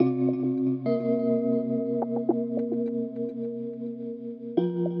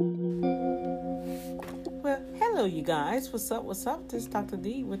Hello, you guys. What's up? What's up? This is Dr.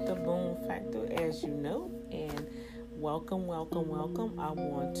 D with the Boom Factor, as you know. And welcome. I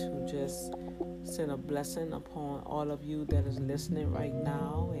want to just send a blessing upon all of you that is listening right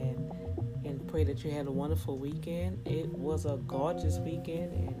now and pray that you had a wonderful weekend. It was a gorgeous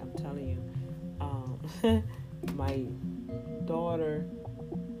weekend, and I'm telling you, my daughter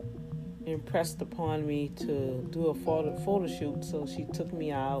impressed upon me to do a photo shoot, so she took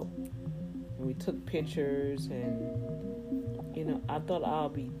me out. We took pictures, and I thought I'll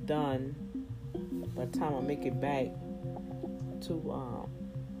be done by the time I make it back to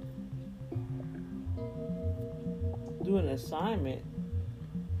do an assignment.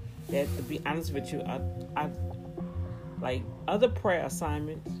 That, to be honest with you, I like other prayer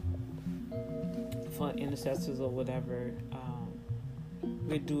assignments for intercessors or whatever.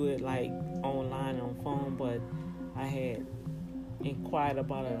 We do it like online on phone, but I had inquired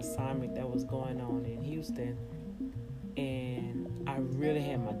about an assignment that was going on in Houston, and I really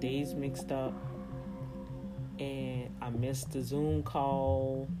had my days mixed up, and I missed the Zoom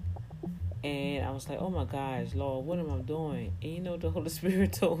call, and I was like, oh my gosh, Lord, what am I doing? And the Holy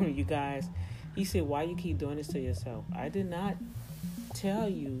Spirit told me, you guys, he said, why you keep doing this to yourself? I did not tell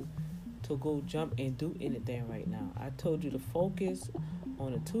you to go jump and do anything right now. I told you to focus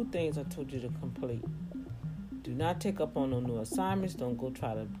on the two things I told you to complete. Do not take up on no new assignments. Don't go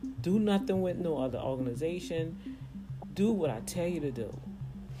try to do nothing with no other organization. Do what I tell you to do.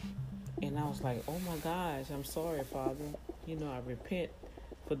 And I was like, oh my gosh, I'm sorry, Father. I repent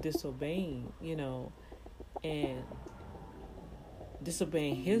for disobeying, and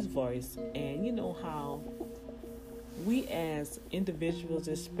disobeying his voice. And you know how we as individuals,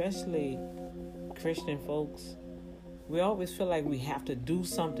 especially Christian folks, we always feel like we have to do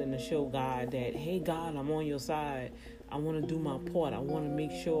something to show God that, hey, God, I'm on your side. I want to do my part. I want to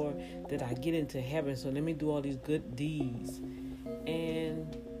make sure that I get into heaven. So let me do all these good deeds.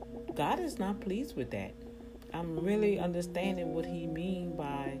 And God is not pleased with that. I'm really understanding what he means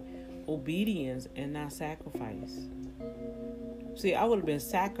by obedience and not sacrifice. See, I would have been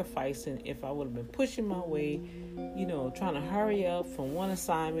sacrificing if I would have been pushing my way, trying to hurry up from one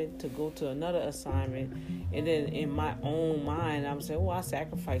assignment to go to another assignment. And then in my own mind, I'm saying, I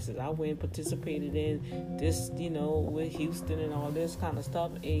sacrificed it. I went and participated in this, with Houston and all this kind of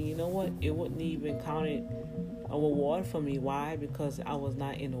stuff. And you know what? It wouldn't even counted a reward for me. Why? Because I was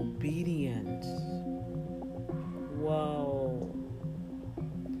not in obedience. Whoa.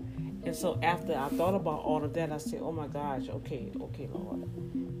 And so after I thought about all of that, I said, oh my gosh, okay,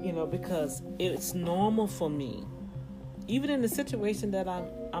 Lord. Because it's normal for me. Even in the situation that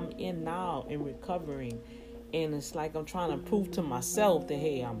I'm in now, in recovering, and it's like I'm trying to prove to myself that,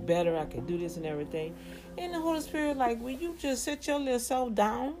 hey, I'm better, I can do this and everything. And the Holy Spirit, like, will you just sit your little self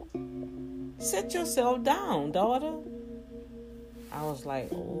down? Sit yourself down, daughter. I was like,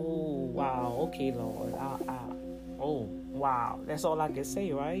 oh, wow, okay, Lord. Oh, wow. That's all I can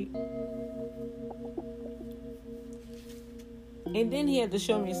say, right? And then he had to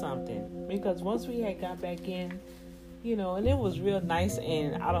show me something. Because once we had got back in, and it was real nice.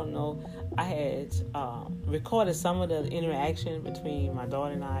 And I don't know, I had recorded some of the interaction between my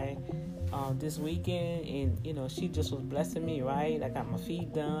daughter and I this weekend. And, she just was blessing me, right? I got my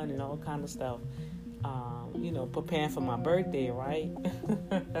feet done and all kind of stuff. Preparing for my birthday, right?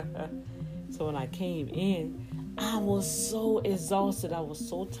 So when I came in, I was so exhausted. I was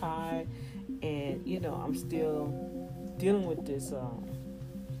so tired. And, I'm still dealing with this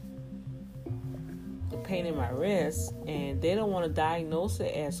the pain in my wrist. And they don't want to diagnose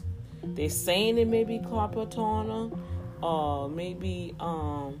it as, they're saying it may be carpal tunnel, or maybe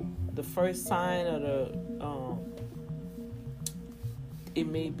the first sign of it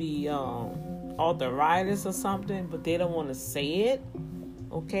may be arthritis or something, but they don't want to say it.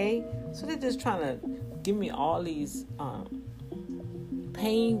 Okay? So they're just trying to give me all these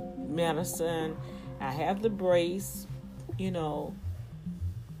pain medicine. I have the brace,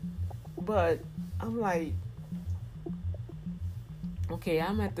 but I'm like, okay,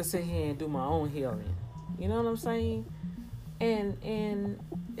 I'm have to sit here and do my own healing. You know what I'm saying? And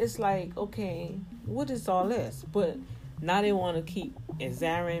it's like, okay, what is all this? But now they want to keep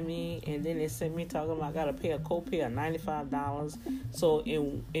examining me, and then they sent me talking about I got to pay a copay of $95. So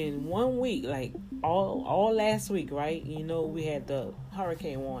in 1 week, like all last week, right? We had the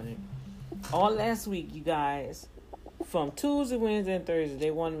hurricane warning. All last week, you guys, from Tuesday, Wednesday, and Thursday, they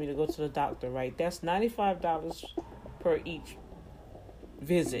wanted me to go to the doctor, right? That's $95 per each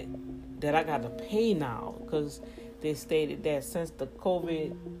visit that I got to pay now, because they stated that since the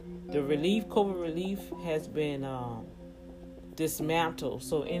COVID relief has been dismantled.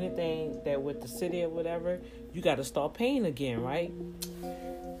 So anything that with the city or whatever, you got to start paying again, right?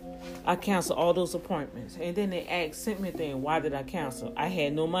 I canceled all those appointments. And then they sent me a thing, why did I cancel? I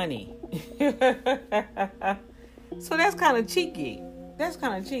had no money. So that's kind of cheeky.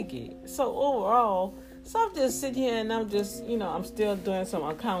 So overall, so I'm just sitting here and I'm just, I'm still doing some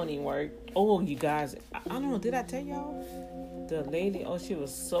accounting work. Oh, you guys, I don't know, did I tell y'all? The lady, she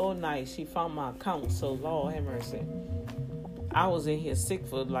was so nice. She found my account, so Lord have mercy. I was in here sick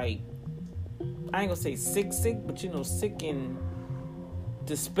for like, I ain't gonna say sick, but sick in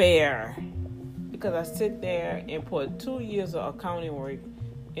despair. Because I sit there and put 2 years of accounting work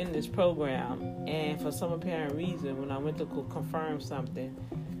in this program, and for some apparent reason, when I went to confirm something,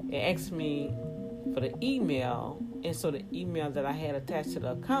 it asked me for the email, and so the email that I had attached to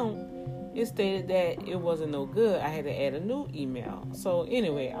the account, it stated that it wasn't no good. I had to add a new email. So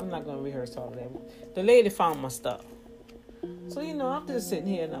anyway, I'm not gonna rehearse all of that. The lady found my stuff, so I'm just sitting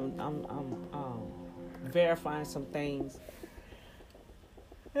here and I'm verifying some things.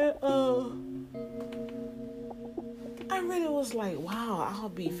 And, I really was like, wow, I'll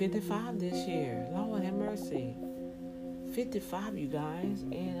be 55 this year. Lord have mercy. 55, you guys.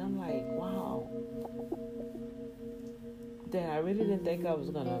 And I'm like, wow. That I really didn't think I was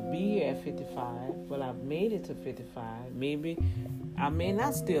going to be here at 55. But I've made it to 55. Maybe I may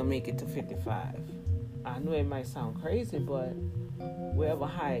not still make it to 55. I know it might sound crazy, but wherever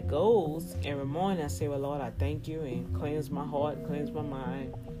high it goes, every morning I say, well, Lord, I thank you, and cleanse my heart, cleanse my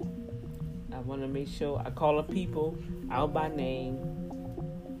mind. I want to make sure I call the people out by name.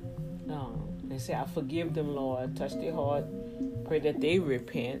 They say, I forgive them, Lord. Touch their heart. Pray that they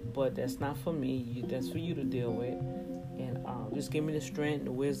repent, but that's not for me. That's for you to deal with. And just give me the strength,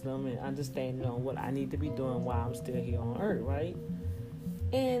 the wisdom, and understanding on what I need to be doing while I'm still here on earth, right?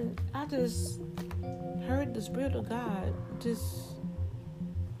 And I just heard the Spirit of God just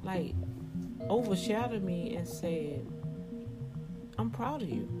like overshadowed me and said, I'm proud of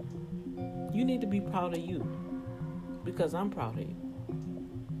you. You need to be proud of you, because I'm proud of you.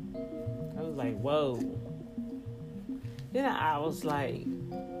 I was like, whoa. Then I was like,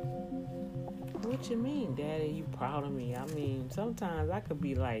 what you mean, Daddy? You proud of me? I mean, sometimes I could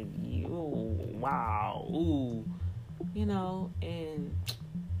be like, ooh, wow, ooh, and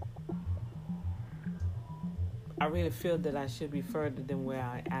I really feel that I should be further than where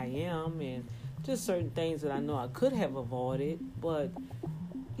I am, and just certain things that I know I could have avoided, but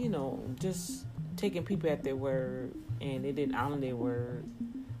just taking people at their word, and they didn't honor their word.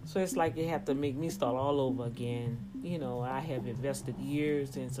 So it's like they have to make me start all over again. I have invested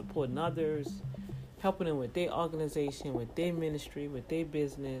years in supporting others, helping them with their organization, with their ministry, with their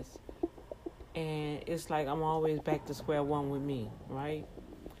business. And it's like I'm always back to square one with me, right?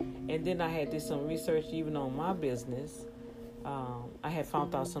 And then I had did some research even on my business. I had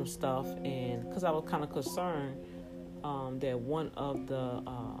found out some stuff, and because I was kind of concerned that one of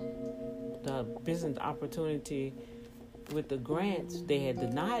the business opportunity with the grants, they had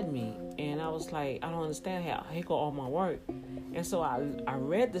denied me, and I was like, I don't understand how go all my work. And so I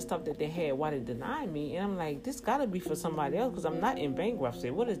read the stuff that they had, why they denied me, and I'm like, this gotta be for somebody else, because I'm not in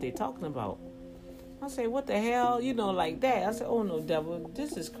bankruptcy. What is they talking about? I say, what the hell, like that. I said, oh no, devil,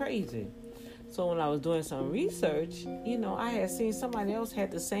 this is crazy. So when I was doing some research, I had seen somebody else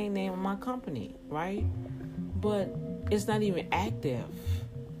had the same name of my company, right? But it's not even active,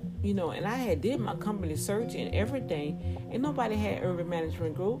 and I had did my company search and everything, and nobody had Urban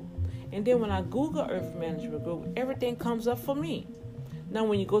Management Group. And then when I Google Urban Management Group, everything comes up for me. Now,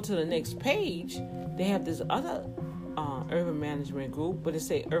 when you go to the next page, they have this other Urban Management Group, but it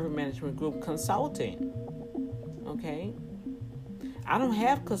say Urban Management Group Consulting. Okay, I don't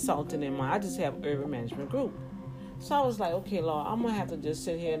have consulting in mind. I just have Urban Management Group. So I was like, okay, Lord, I'm going to have to just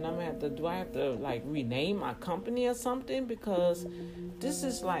sit here and I'm going to do I have to like rename my company or something? Because this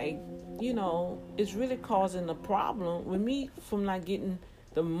is like, it's really causing a problem with me from not getting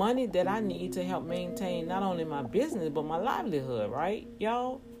the money that I need to help maintain not only my business, but my livelihood, right,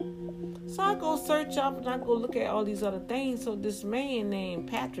 y'all? So I go search up and I go look at all these other things. So this man named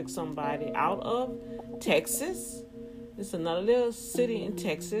Patrick somebody out of Texas, it's another little city in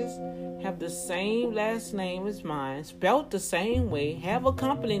Texas, have the same last name as mine, spelled the same way, have a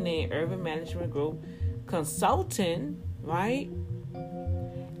company named Urban Management Group Consulting, right?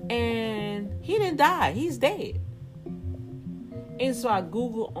 And he didn't die. He's dead. And so I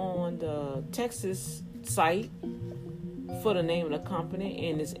Google on the Texas site for the name of the company,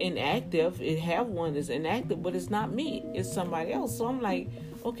 and it's inactive. It have one that's inactive, but it's not me. It's somebody else. So I'm like,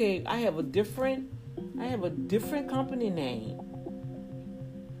 okay, I have a different company name.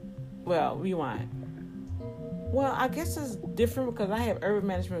 Well, rewind. Well, I guess it's different because I have Urban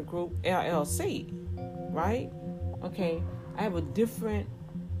Management Group LLC, right? Okay, I have a different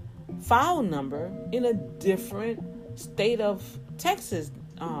file number in a different state of Texas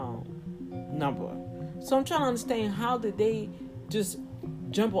number. So I'm trying to understand, how did they just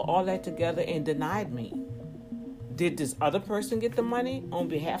jumble all that together and denied me? Did this other person get the money on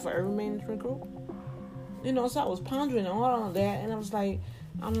behalf of Urban Management Group? So I was pondering all of that, and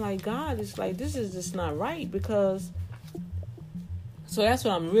I'm like, God, it's like, this is just not right, because, so that's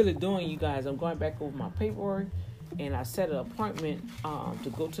what I'm really doing, you guys. I'm going back over my paperwork, and I set an appointment to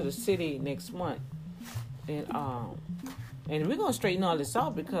go to the city next month, and we're gonna straighten all this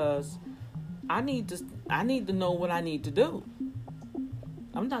out, because I need to know what I need to do.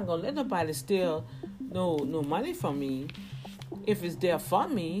 I'm not gonna let nobody steal no money from me if it's there for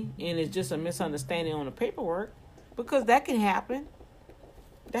me and it's just a misunderstanding on the paperwork, because that can happen.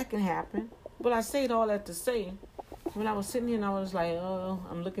 But I said all that to say, when I was sitting here and I was like, oh,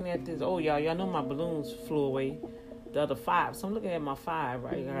 I'm looking at this. Oh, y'all know my balloons flew away, the other 5. So I'm looking at my 5,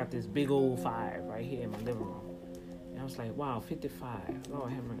 right? I got this big old 5 right here in my living room. And I was like, wow, 55.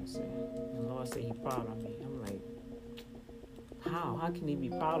 Lord have mercy. And the Lord said He's proud of me. I'm like, how? How can He be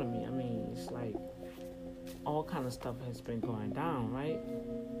proud of me? I mean, it's like all kind of stuff has been going down, right?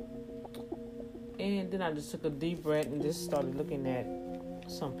 And then I just took a deep breath and just started looking at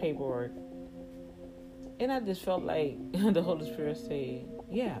some paperwork. And I just felt like the Holy Spirit said,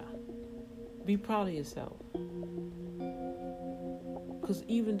 yeah, be proud of yourself. Because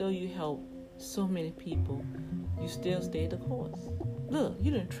even though you help so many people, you still stay the course. Look,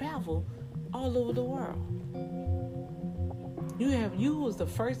 you done travel all over the world. You was the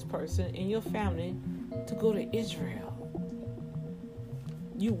first person in your family to go to Israel.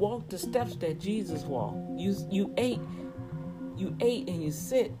 You walked the steps that Jesus walked. You ate and you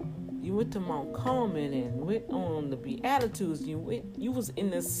sit. You went to Mount Carmel and went on the Beatitudes. You was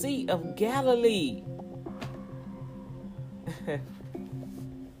in the Sea of Galilee.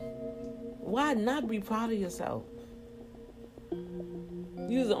 Why not be proud of yourself?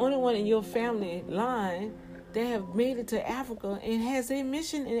 You was the only one in your family line that have made it to Africa and has a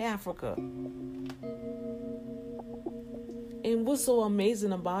mission in Africa. And what's so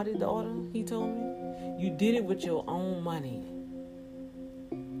amazing about it, daughter, he told me, you did it with your own money.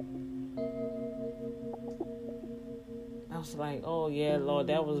 I was like, oh yeah, Lord,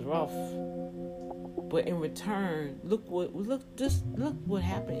 that was rough. But in return, look what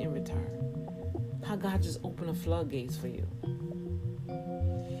happened in return. How God just opened the floodgates for you.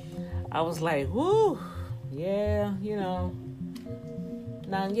 I was like, whoo, yeah,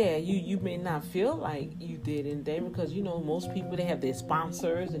 Now, yeah, you may not feel like you did anything, because, most people, they have their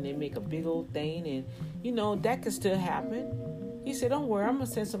sponsors and they make a big old thing, and, that could still happen. He said, don't worry, I'm going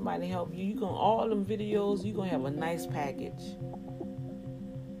to send somebody to help you. You're going to, all them videos, you're going to have a nice package.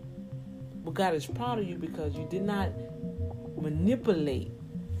 But God is proud of you because you did not manipulate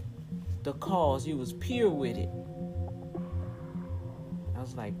the cause. You was pure with it. I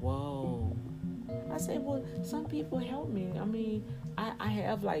was like, whoa. I said, well, some people help me. I mean, I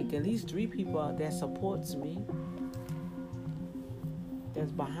have like at least 3 people that supports me,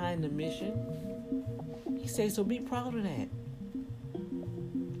 that's behind the mission. He said, so be proud of that.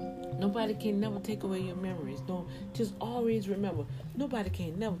 Nobody can never take away your memories. No, just always remember, nobody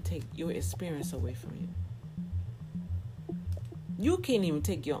can never take your experience away from you. You can't even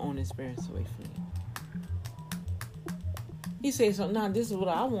take your own experience away from you. He said, so now this is what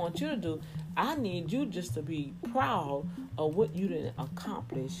I want you to do. I need you just to be proud of what you didn't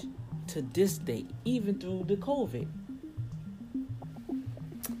accomplish to this day, even through the COVID.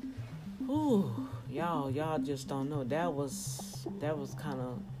 Ooh, y'all just don't know. That was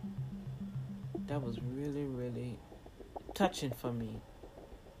really, really touching for me.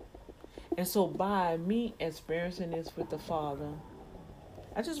 And so by me experiencing this with the Father,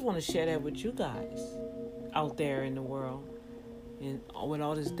 I just want to share that with you guys out there in the world. And with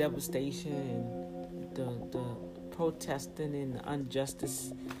all this devastation and the protesting and the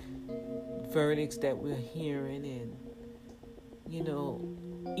injustice verdicts that we're hearing, and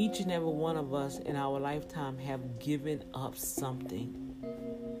each and every one of us in our lifetime have given up something.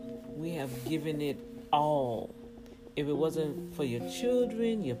 We have given it all. If it wasn't for your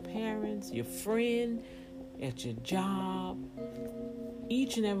children, your parents, your friend, at your job,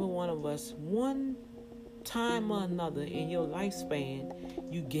 each and every one of us, one time or another in your lifespan,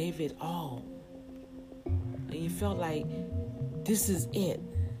 you gave it all. And you felt like, this is it.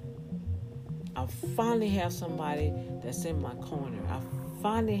 I finally have somebody that's in my corner. I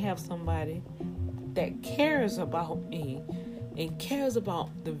finally have somebody that cares about me and cares about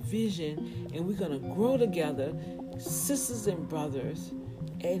the vision, and we're going to grow together, sisters and brothers,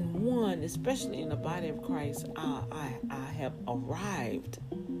 and one, especially in the body of Christ, I have arrived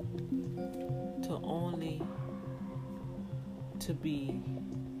to only to be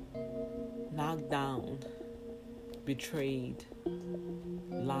knocked down, betrayed,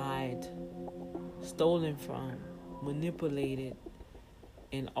 lied, stolen from, manipulated,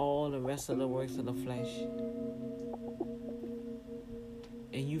 and all the rest of the works of the flesh.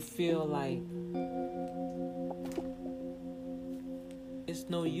 And you feel like it's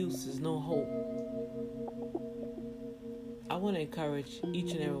no use, there's no hope. I want to encourage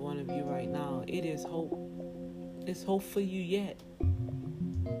each and every one of you right now. It is hope. It's hope for you yet.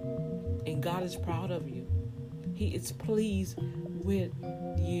 And God is proud of you. He is pleased with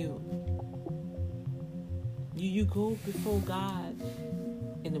you. You go before God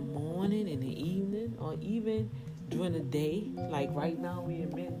in the morning, in the evening, or even during the day. Like right now, we're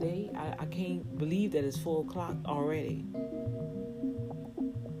in midday. I can't believe that it's 4 o'clock already.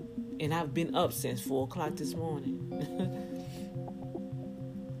 And I've been up since 4 o'clock this morning.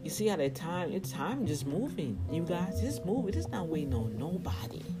 You see how that time just moving. You guys, just moving. It's not waiting on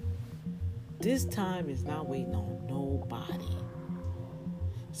nobody. This time is not waiting on nobody.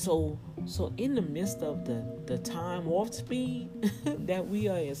 So in the midst of the time warp speed that we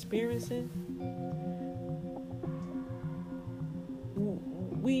are experiencing,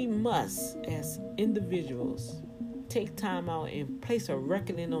 we must, as individuals, take time out and place a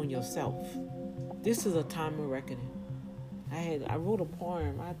reckoning on yourself. This is a time of reckoning. I wrote a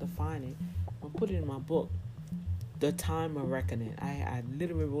poem. I had to find it. I'll put it in my book. The Time of Reckoning. I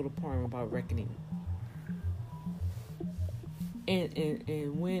literally wrote a poem about reckoning.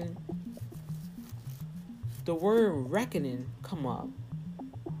 And when the word reckoning come up,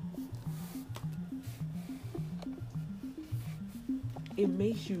 it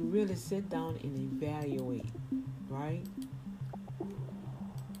makes you really sit down and evaluate, right?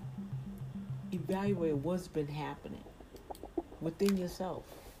 Evaluate what's been happening within yourself.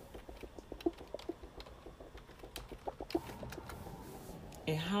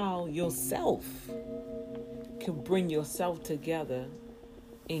 And how yourself can bring yourself together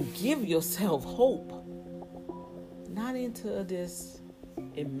and give yourself hope. Not into this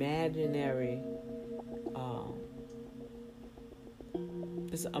imaginary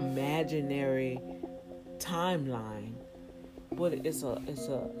timeline, but it's a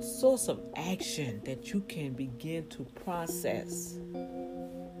source of action that you can begin to process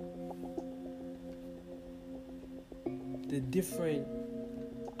the different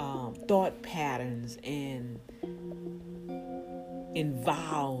thought patterns and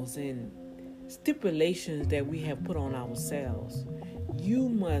vows and stipulations that we have put on ourselves. You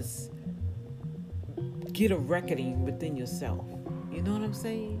must get a reckoning within yourself. You know what I'm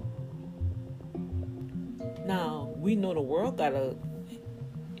saying? Now, we know the world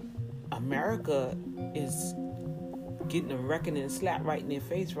America is getting a reckoning slapped right in their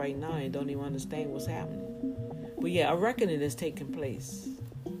face right now and don't even understand what's happening. But yeah, a reckoning is taking place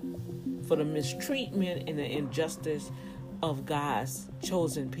for the mistreatment and the injustice of God's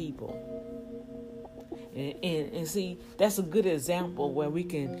chosen people. And see, that's a good example where we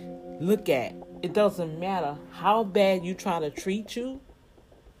can look at. It doesn't matter how bad you try to treat a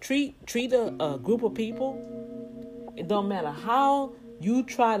group of people. It don't matter how you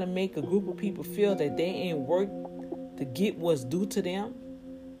try to make a group of people feel that they ain't work to get what's due to them.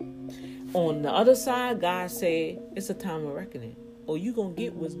 On the other side, God said it's a time of reckoning, or you gonna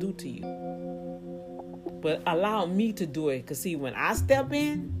get what's due to you. But allow me to do it, because see, when I step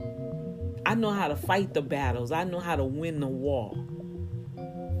in, I know how to fight the battles. I know how to win the war.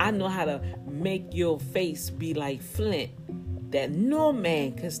 I know how to make your face be like flint, that no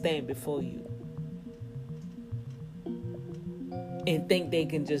man can stand before you and think they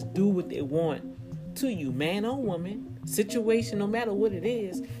can just do what they want to you, man or woman, situation, no matter what it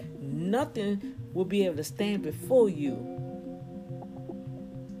is. Nothing will be able to stand before you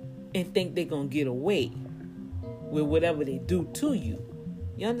and think they're going to get away with whatever they do to you.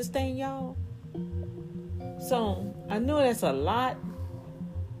 You understand, y'all? So, I know that's a lot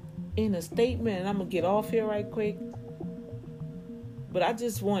in a statement, and I'm going to get off here right quick. But I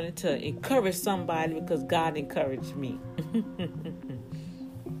just wanted to encourage somebody because God encouraged me.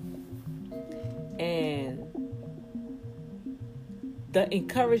 And the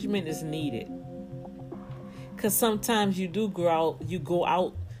encouragement is needed. Because sometimes you do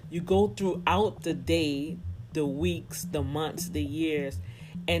go throughout the day, the weeks, the months, the years,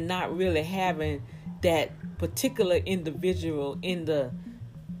 and not really having that particular individual in the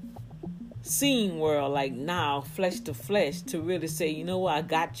seeing world, like now, flesh to flesh, to really say, you know what, I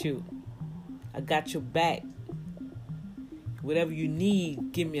got you. I got your back. Whatever you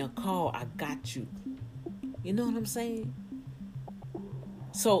need, give me a call. I got you. You know what I'm saying?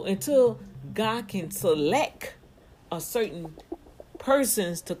 So until God can select a certain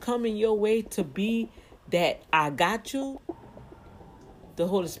persons to come in your way to be that I got you, the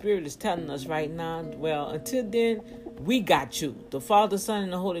Holy Spirit is telling us right now, well, until then, we got you. The Father, Son,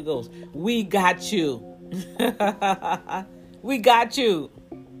 and the Holy Ghost. We got you. We got you.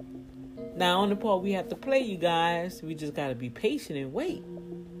 Now, on the part we have to play, you guys, we just got to be patient and wait.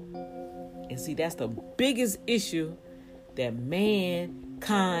 And see, that's the biggest issue that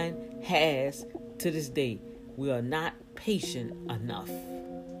mankind has to this day. We are not patient enough.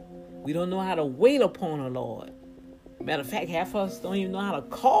 We don't know how to wait upon the Lord. Matter of fact, half of us don't even know how to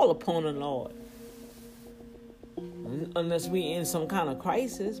call upon the Lord. Unless we're in some kind of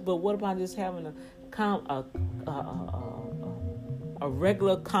crisis. But what about just having a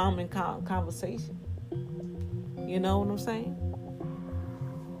regular, common conversation? You know what I'm saying?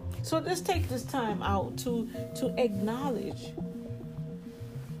 So let's take this time out to acknowledge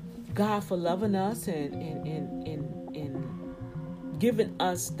God for loving us and giving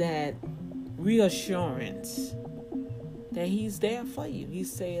us that reassurance that He's there for you. He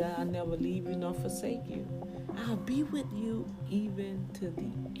said, I'll never leave you nor forsake you. I'll be with you even to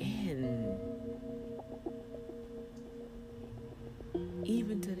the end.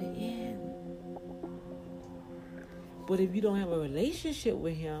 Even to the end. But if you don't have a relationship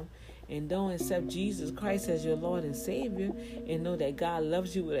with Him and don't accept Jesus Christ as your Lord and Savior and know that God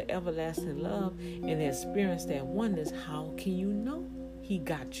loves you with an everlasting love and experience that oneness, how can you know He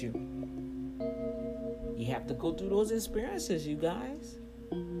got you? You have to go through those experiences, you guys.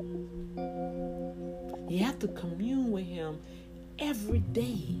 You have to commune with Him every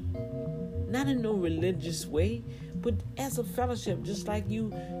day. Not in no religious way, but as a fellowship, just like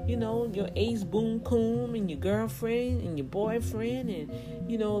you know, your ace boom coon and your girlfriend and your boyfriend and,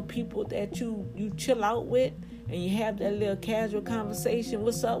 you know, people that you chill out with and you have that little casual conversation.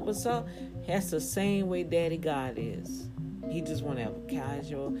 What's up? What's up? That's the same way Daddy God is. He just want to have a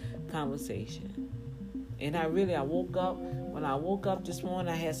casual conversation. And when I woke up this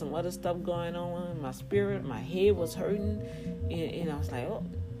morning, I had some other stuff going on in my spirit. My head was hurting. And I was like, oh,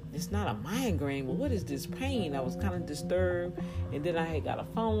 it's not a migraine, but what is this pain? I was kind of disturbed. And then I had got a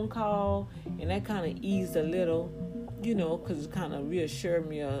phone call. And that kind of eased a little, you know, because it kind of reassured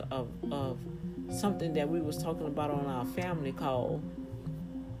me of something that we was talking about on our family call.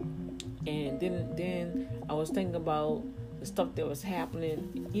 And then I was thinking about the stuff that was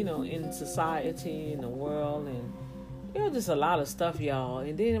happening, you know, in society, in the world, and it was just a lot of stuff, y'all.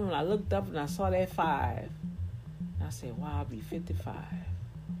 And then when I looked up and I saw that 5, I said, wow, I'll be 55.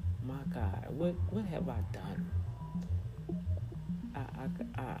 My God, what have I done?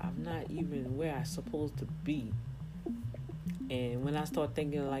 I'm not even where I'm supposed to be. And when I start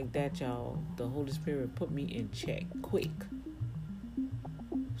thinking like that, y'all, the Holy Spirit put me in check. Quick.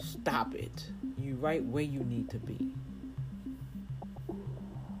 Stop it. You right where you need to be.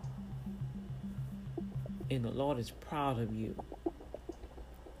 And the Lord is proud of you.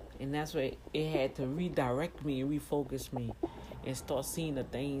 And that's why it had to redirect me and refocus me and start seeing the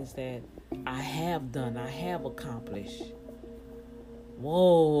things that I have done, I have accomplished.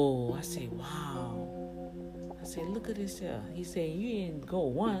 Whoa. I say, wow. I said, look at this here. He said, you didn't go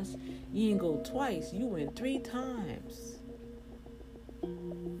once, you didn't go twice, you went 3 times.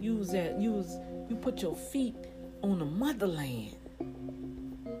 You put your feet on the motherland.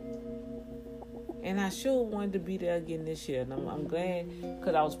 And I sure wanted to be there again this year. And I'm glad,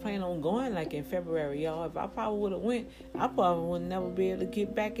 because I was planning on going like in February, y'all. If I probably would have went, I probably would never be able to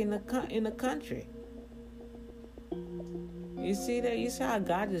get back in the country. You see that? You see how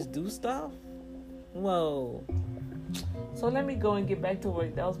God just do stuff? Whoa. So let me go and get back to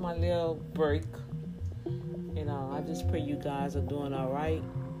work. That was my little break. And I just pray you guys are doing all right.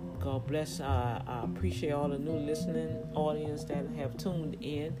 God bless. I appreciate all the new listening audience that have tuned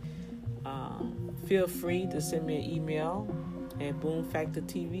in. Feel free to send me an email at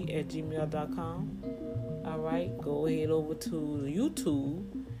boomfactortv@gmail.com. All right, go ahead over to YouTube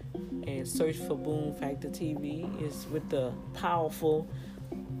and search for Boom Factor TV. It's with the powerful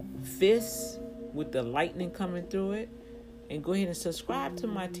fist with the lightning coming through it. And go ahead and subscribe to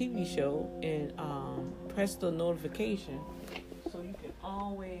my TV show and press the notification so you can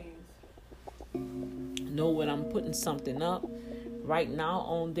always know when I'm putting something up. Right now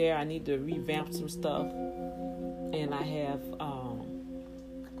on there, I need to revamp some stuff, and I have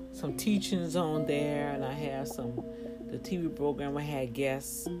some teachings on there, and I have the TV program. I had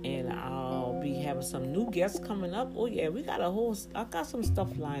guests, and be having some new guests coming up. Oh yeah, I got some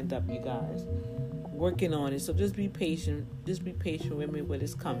stuff lined up, you guys. Working on it. So just be patient. Just be patient with me when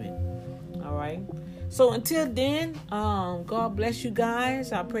it's coming. All right. So until then, God bless you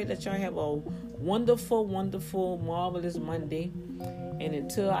guys. I pray that y'all have a wonderful, wonderful, marvelous Monday. And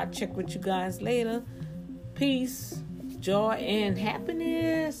until I check with you guys later, peace, joy, and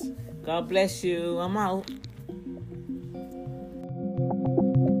happiness. God bless you. I'm out.